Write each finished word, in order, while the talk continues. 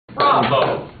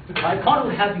Bravo! My opponent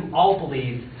would have you all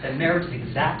believe that marriage is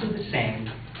exactly the same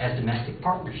as domestic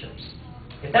partnerships.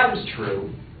 If that was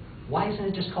true, why isn't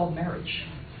it just called marriage?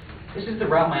 This is the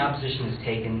route my opposition has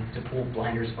taken to pull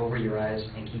blinders over your eyes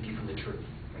and keep you from the truth.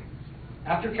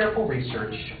 After careful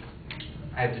research,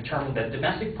 I have determined that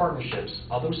domestic partnerships,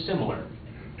 although similar,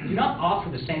 do not offer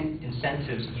the same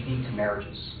incentives unique to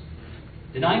marriages.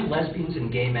 Denying lesbians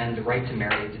and gay men the right to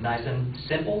marry denies them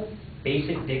simple,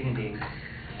 basic dignity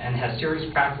and has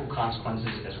serious practical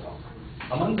consequences as well.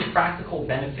 Among the practical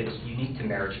benefits unique to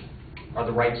marriage are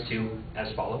the rights to,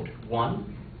 as followed: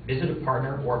 1, visit a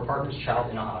partner or a partner's child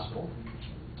in a hospital.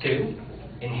 2,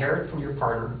 inherit from your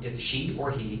partner if she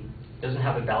or he doesn't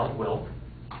have a valid will.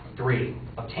 3,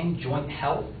 obtain joint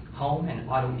health, home, and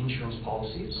auto insurance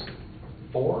policies.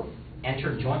 4,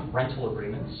 enter joint rental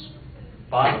agreements.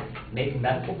 5, make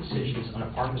medical decisions on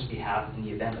a partner's behalf in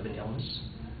the event of an illness.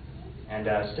 And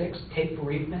 6, take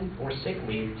bereavement or sick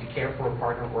leave to care for a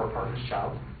partner or a partner's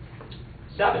child.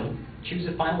 7, choose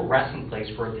a final resting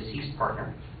place for a deceased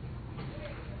partner.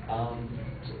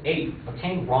 8,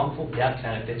 obtain wrongful death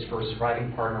benefits for a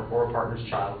surviving partner or a partner's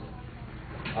child.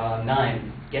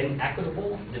 9, get an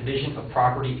equitable division of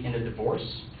property in a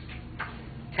divorce.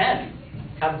 10,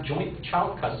 have joint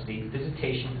child custody,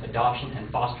 visitation, adoption, and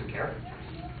foster care.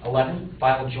 11,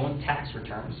 file joint tax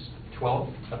returns. 12,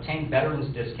 obtain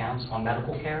veterans discounts on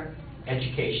medical care,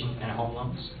 education, and home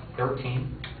loans.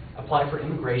 13, apply for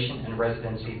immigration and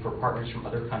residency for partners from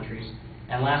other countries.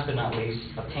 And last but not least,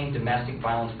 obtain domestic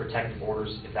violence protective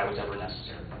orders if that was ever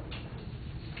necessary.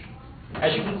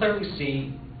 As you can clearly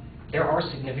see, there are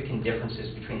significant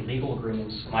differences between legal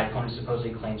agreements my opponent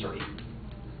supposedly claims are equal.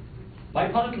 My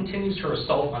opponent continues her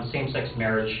assault on same-sex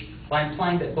marriage by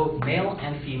implying that both male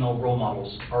and female role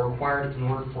models are required in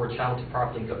order for a child to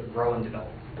properly grow and develop.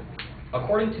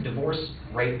 According to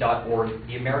divorcerate.org,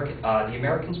 the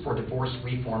Americans for Divorce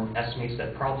Reform estimates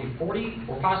that probably 40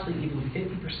 or possibly even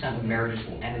 50% of marriages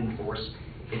will end in divorce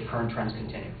if current trends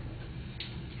continue.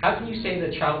 How can you say that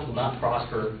a child will not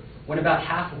prosper when about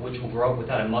half of which will grow up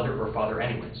without a mother or father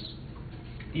anyways?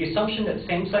 The assumption that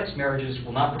same-sex marriages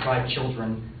will not provide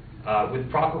children with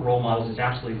proper role models is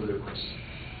absolutely ludicrous.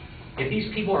 If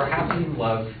these people are happily in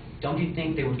love, don't you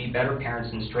think they would be better parents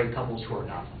than straight couples who are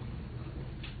not?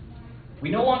 We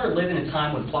no longer live in a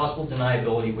time when plausible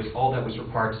deniability was all that was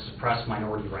required to suppress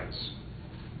minority rights.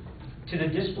 To the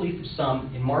disbelief of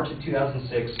some, in March of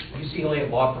 2006, UCLA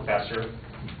law professor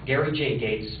Gary J.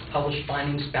 Gates published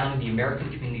findings found in the American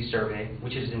Community Survey,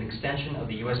 which is an extension of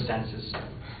the U.S. Census,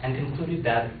 and concluded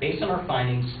that, based on our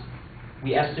findings,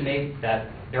 we estimate that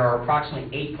there are approximately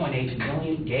 8.8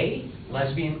 million gay,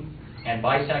 lesbian, and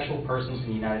bisexual persons in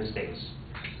the United States.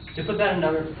 To put that in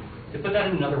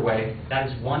another way, that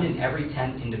is 1 in every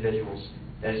 10 individuals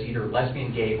that is either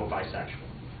lesbian, gay, or bisexual.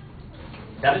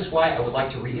 That is why I would like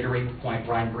to reiterate the point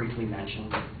Ryan briefly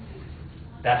mentioned,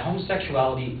 that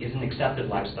homosexuality is an accepted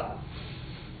lifestyle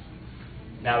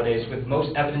nowadays, with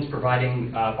most evidence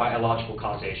providing biological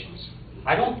causations.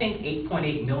 I don't think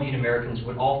 8.8 million Americans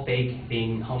would all fake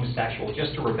being homosexual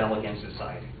just to rebel against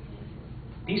society.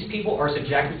 These people are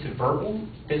subjected to verbal,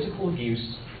 physical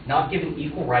abuse, not given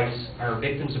equal rights, and are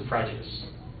victims of prejudice.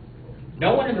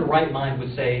 No one in their right mind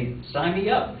would say, "Sign me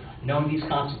up," knowing these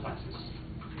consequences.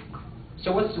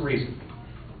 So what's the reason?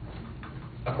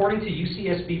 According to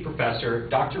UCSB professor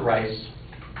Dr. Rice,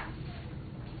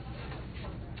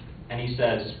 and he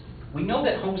says, "We know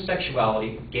that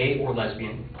homosexuality, gay or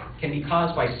lesbian, can be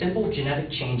caused by simple genetic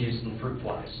changes in fruit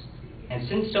flies. And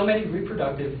since so many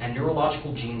reproductive and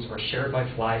neurological genes are shared by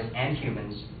flies and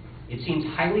humans, it seems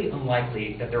highly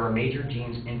unlikely that there are major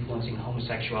genes influencing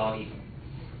homosexuality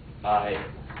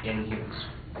in humans."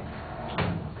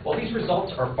 While these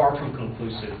results are far from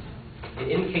conclusive, it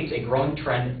indicates a growing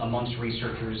trend amongst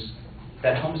researchers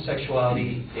that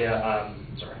homosexuality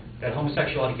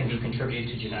can be contributed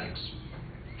to genetics.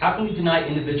 How can we deny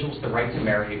individuals the right to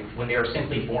marry when they are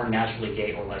simply born naturally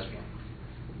gay or lesbian?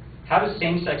 How does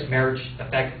same-sex marriage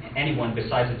affect anyone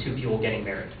besides the two people getting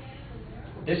married?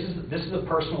 This is a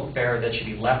personal affair that should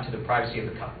be left to the privacy of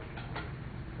the couple.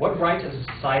 What rights as a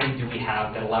society do we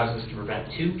have that allows us to prevent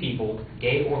two people,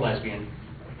 gay or lesbian,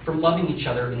 from loving each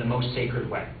other in the most sacred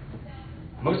way?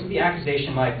 Most of the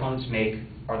accusations my opponents make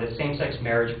are that same-sex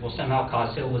marriage will somehow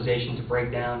cause civilization to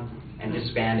break down and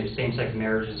disband if same-sex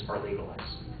marriages are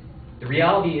legalized. The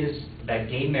reality is that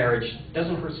gay marriage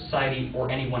doesn't hurt society or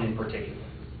anyone in particular.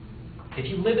 If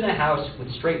you live in a house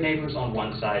with straight neighbors on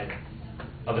one side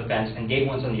of the fence and gay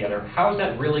ones on the other, how is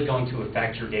that really going to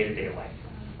affect your day-to-day life?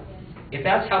 If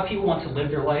that's how people want to live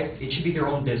their life, it should be their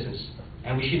own business,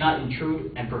 and we should not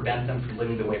intrude and prevent them from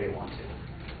living the way they want to.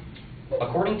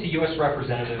 According to U.S.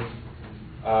 Representative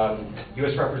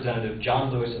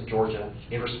John Lewis of Georgia,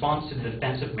 in response to the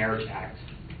Defense of Marriage Act,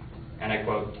 and I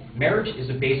quote, "Marriage is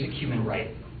a basic human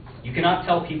right. You cannot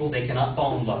tell people they cannot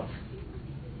fall in love.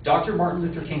 Dr. Martin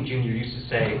Luther King Jr. used to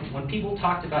say, when people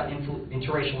talked about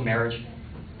interracial marriage,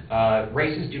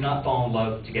 races do not fall in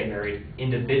love to get married,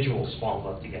 individuals fall in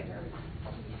love to get married."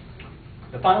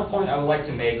 The final point I would like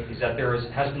to make is that there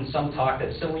has been some talk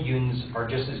that civil unions are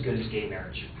just as good as gay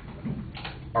marriage,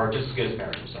 or just as good as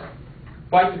marriage, I'm sorry.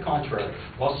 Quite the contrary.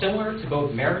 While similar to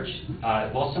both marriages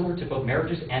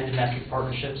and domestic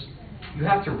partnerships, you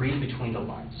have to read between the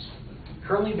lines.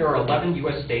 Currently, there are 11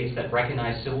 U.S. states that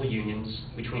recognize civil unions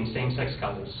between same-sex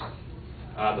couples.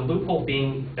 The loophole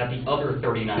being that the other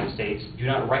 39 states do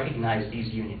not recognize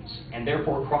these unions, and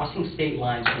therefore crossing state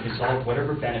lines to dissolve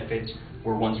whatever benefits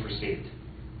were once received.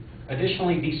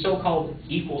 Additionally, these so-called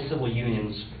equal civil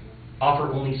unions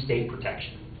offer only state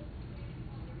protection.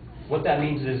 What that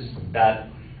means is that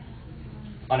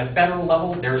on a federal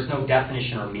level, there is no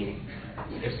definition or meaning.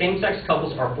 If same-sex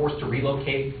couples are forced to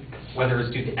relocate, whether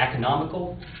it's due to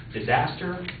economical,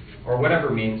 disaster, or whatever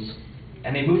means,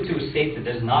 and they move to a state that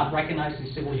does not recognize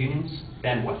these civil unions,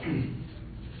 then what? Can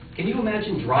you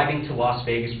imagine driving to Las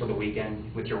Vegas for the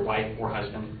weekend with your wife or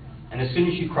husband, and as soon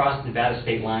as you crossed Nevada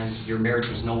state lines, your marriage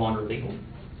was no longer legal?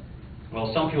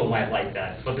 Well, some people might like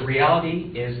that, but the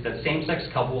reality is that same-sex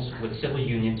couples with civil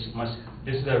unions must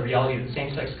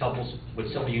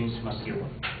deal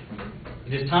with.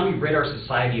 It is time we rid our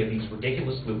society of these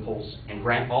ridiculous loopholes and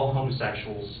grant all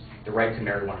homosexuals the right to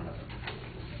marry one another.